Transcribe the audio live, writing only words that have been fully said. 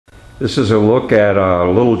This is a look at a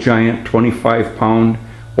Little Giant 25-pound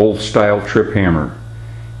old style trip hammer.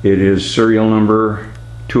 It is serial number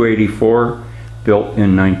 284, built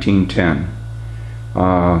in 1910.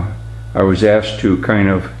 I was asked to kind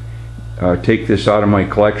of take this out of my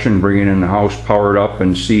collection, bring it in the house, power it up,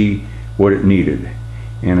 and see what it needed.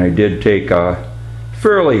 And I did take a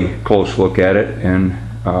fairly close look at it and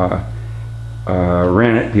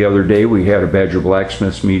ran it the other day. We had a Badger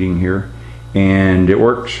Blacksmiths meeting here, and it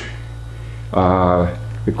works.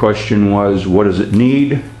 The question was, what does it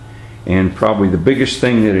need? And probably the biggest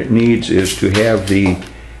thing that it needs is to have the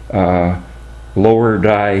lower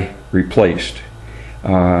die replaced.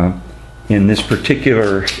 In this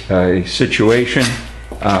particular situation,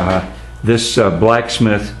 this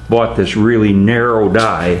blacksmith bought this really narrow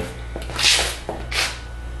die.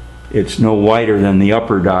 It's no wider than the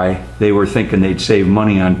upper die. They were thinking they'd save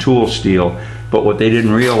money on tool steel, but what they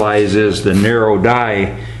didn't realize is the narrow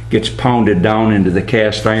die gets pounded down into the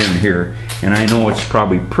cast iron here. And I know it's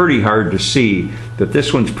probably pretty hard to see that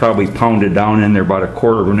this one's probably pounded down in there about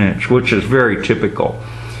 1/4 of an inch, which is very typical.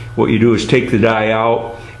 What you do is take the die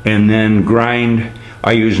out and then grind.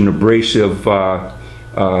 I use an abrasive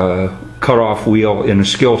cut-off wheel in a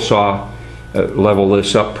skill saw, level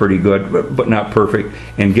this up pretty good, but not perfect,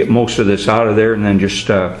 and get most of this out of there, and then just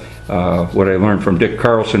what I learned from Dick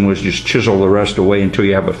Carlson was just chisel the rest away until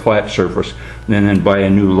you have a flat surface, and then buy a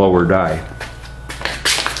new lower die.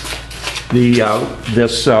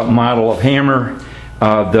 This model of hammer,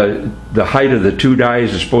 the height of the two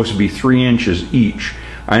dies is supposed to be 3 inches each.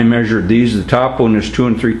 I measured these. The top one is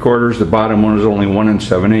 2 3/4. The bottom one is only 1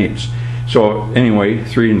 7/8. So anyway,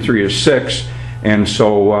 3 and 3 is 6, and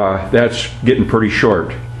so that's getting pretty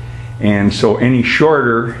short. And so any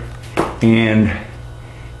shorter, and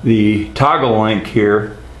the toggle link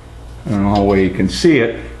here, I don't know how well you can see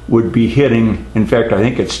it, would be hitting, in fact I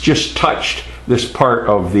think it's just touched this part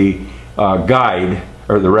of the guide,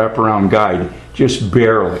 or the wraparound guide, just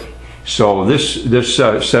barely. So this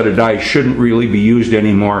set of dies shouldn't really be used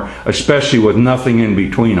anymore, especially with nothing in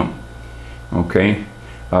between them. Okay,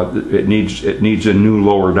 it needs a new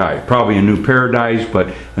lower die, probably a new pair of dies, but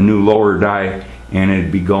a new lower die, and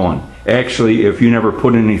it'd be going. Actually, if you never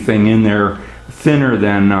put anything in there thinner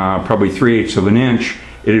than probably 3/8 of an inch,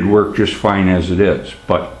 it'd work just fine as it is,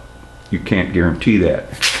 but you can't guarantee that.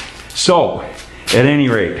 So at any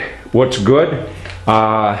rate, what's good,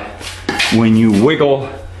 when you wiggle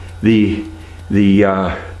the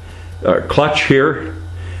clutch here,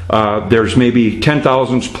 there's maybe 10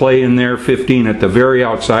 thousandths play in there, 15 at the very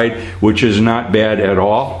outside, which is not bad at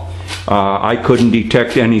all. I couldn't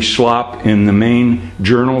detect any slop in the main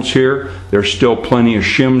journals here. There's still plenty of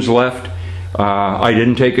shims left. I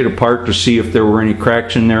didn't take it apart to see if there were any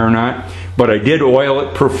cracks in there or not, but I did oil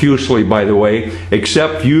it profusely, by the way,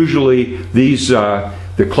 except usually these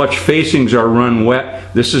the clutch facings are run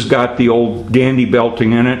wet. This has got the old dandy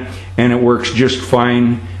belting in it, and it works just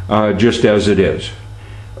fine just as it is.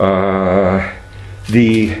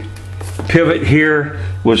 The pivot here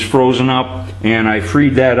was frozen up, and I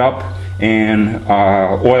freed that up and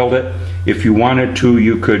oiled it. If you wanted to,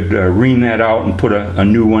 you could ream that out and put a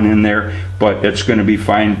new one in there, but it's going to be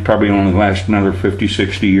fine, probably only last another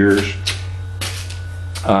 50-60 years.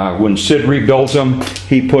 When Sid rebuilds them,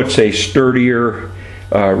 he puts a sturdier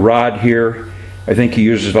rod here. I think he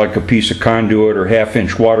uses like a piece of conduit or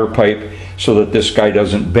 1/2-inch water pipe so that this guy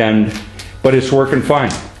doesn't bend, but it's working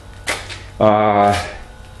fine. I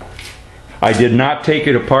did not take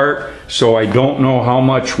it apart, so I don't know how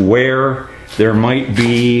much wear there might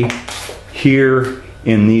be here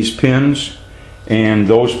in these pins and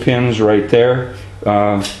those pins right there.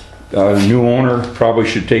 A new owner probably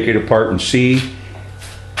should take it apart and see.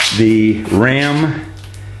 The ram,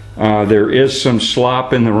 there is some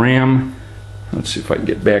slop in the ram. Let's see if I can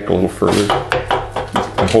get back a little further.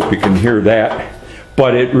 I hope you can hear that,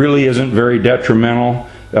 but it really isn't very detrimental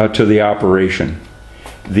to the operation.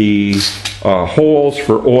 The holes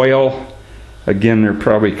for oil, again, they're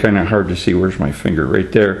probably kind of hard to see. Where's my finger?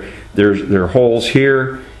 Right there. There are holes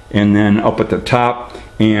here and then up at the top,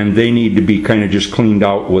 and they need to be kind of just cleaned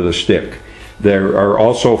out with a stick. There are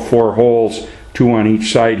also 4 holes, 2 on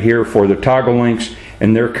each side here for the toggle links,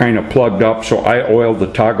 and they're kind of plugged up, so I oiled the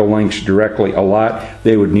toggle links directly a lot.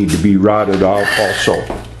 They would need to be rotted out also.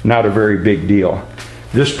 Not a very big deal.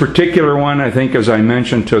 This particular one, I think, as I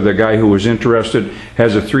mentioned to the guy who was interested,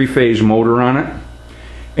 has a 3-phase motor on it,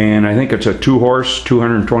 and I think it's a 2-horse,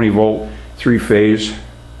 220 volt, 3-phase,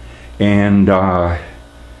 and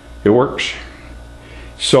it works.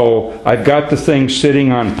 So I've got the thing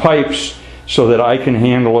sitting on pipes so that I can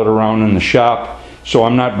handle it around in the shop so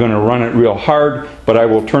I'm not going to run it real hard, but I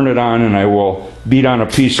will turn it on and I will beat on a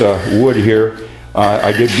piece of wood here.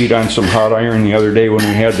 I did beat on some hot iron the other day when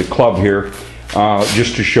we had the club here,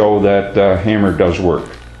 just to show that the hammer does work.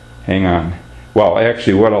 Hang on. Well,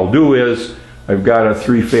 actually what I'll do is, I've got a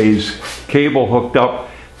 3-phase cable hooked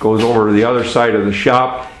up, goes over to the other side of the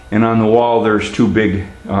shop, and on the wall there's 2 big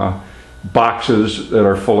boxes that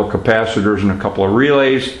are full of capacitors and a couple of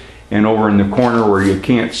relays, and over in the corner where you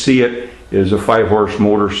can't see it is a 5-horse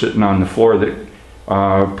motor sitting on the floor that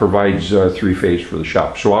provides 3-phase for the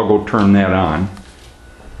shop. So I'll go turn that on.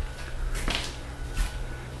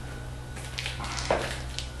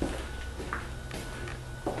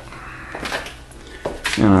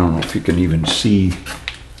 And I don't know if you can even see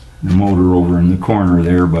the motor over in the corner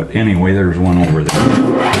there, but anyway, there's one over there.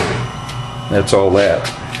 That's all that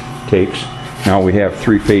takes. Now we have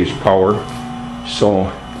 3-phase power.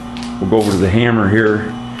 So we'll go over to the hammer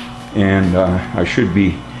here, and I should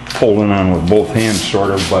be holding on with both hands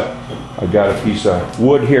sort of, but I've got a piece of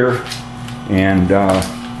wood here, and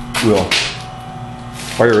we'll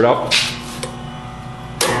fire it up,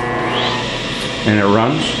 and it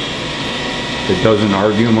runs. It doesn't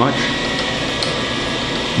argue much.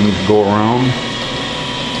 Let me go around,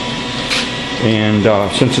 and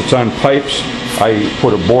since it's on pipes, I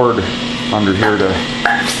put a board under here to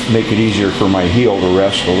make it easier for my heel to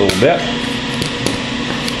rest a little bit.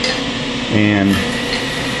 And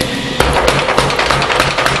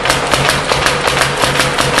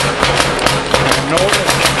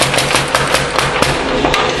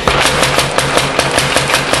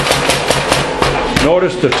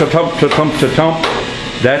notice the ta-tump, ta-tump, ta-tump.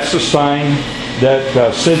 That's the sign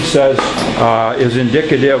that Sid says is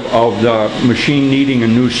indicative of the machine needing a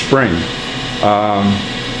new spring.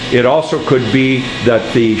 It also could be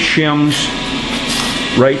that the shims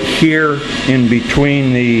right here in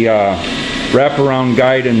between the wraparound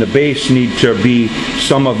guide and the base need to be,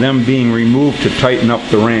 some of them being removed to tighten up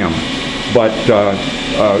the ram. But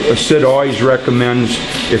Sid always recommends,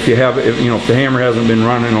 if you have, if the hammer hasn't been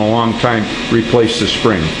running in a long time, replace the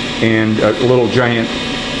spring. And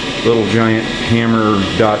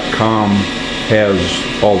littlegianthammer.com has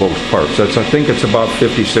all those parts. I think it's about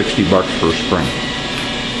 50-60 bucks per spring.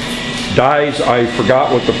 Dies, I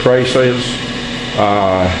forgot what the price is.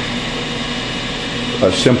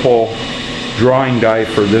 A simple drawing die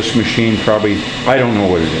for this machine, probably, I don't know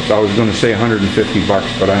what it is. I was going to say 150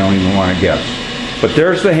 bucks, but I don't even want to guess. But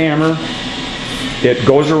there's the hammer. It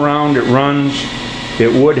goes around, it runs.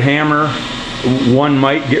 It would hammer. One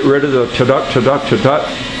might get rid of the ta-dut, ta-dut, ta-dut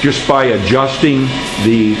just by adjusting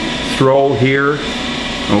the throw here,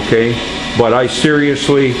 okay? But I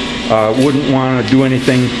seriously wouldn't want to do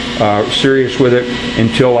anything serious with it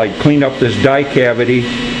until I cleaned up this die cavity.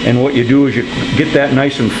 And what you do is you get that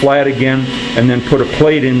nice and flat again, and then put a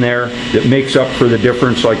plate in there that makes up for the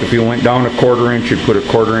difference. Like if you went down a 1/4 inch, you'd put a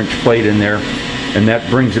 1/4 inch plate in there, and that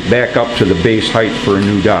brings it back up to the base height for a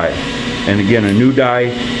new die. And again, a new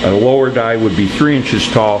die, a lower die would be 3 inches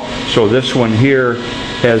tall, so this one here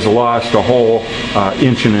has lost a whole 1.1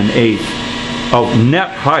 inches of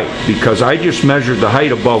net height, because I just measured the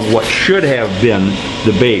height above what should have been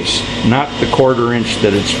the base, not the 1/4 inch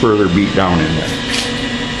that it's further beat down in there.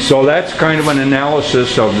 So that's kind of an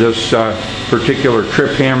analysis of this particular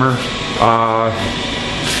trip hammer.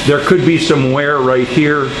 There could be some wear right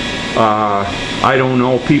here. I don't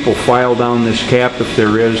know, people file down this cap if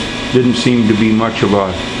there is. Didn't seem to be much of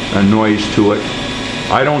a noise to it.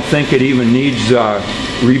 I don't think it even needs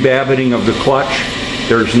rebabbiting of the clutch.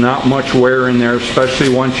 There's not much wear in there, especially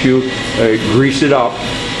once you grease it up,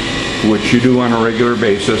 which you do on a regular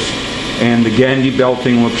basis. And the gandy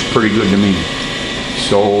belting looks pretty good to me.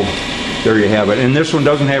 So there you have it. And this one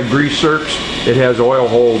doesn't have grease zerks. It has oil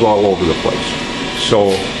holes all over the place.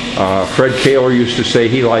 So Fred Kaler used to say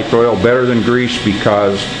he liked oil better than grease,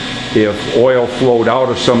 because if oil flowed out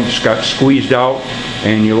of some, got squeezed out,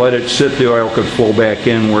 and you let it sit, the oil could flow back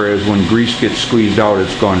in, whereas when grease gets squeezed out,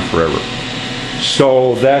 it's gone forever.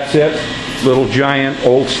 So that's it. Little Giant,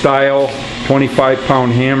 old style,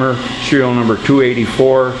 25-pound hammer, serial number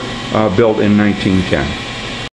 284, built in 1910.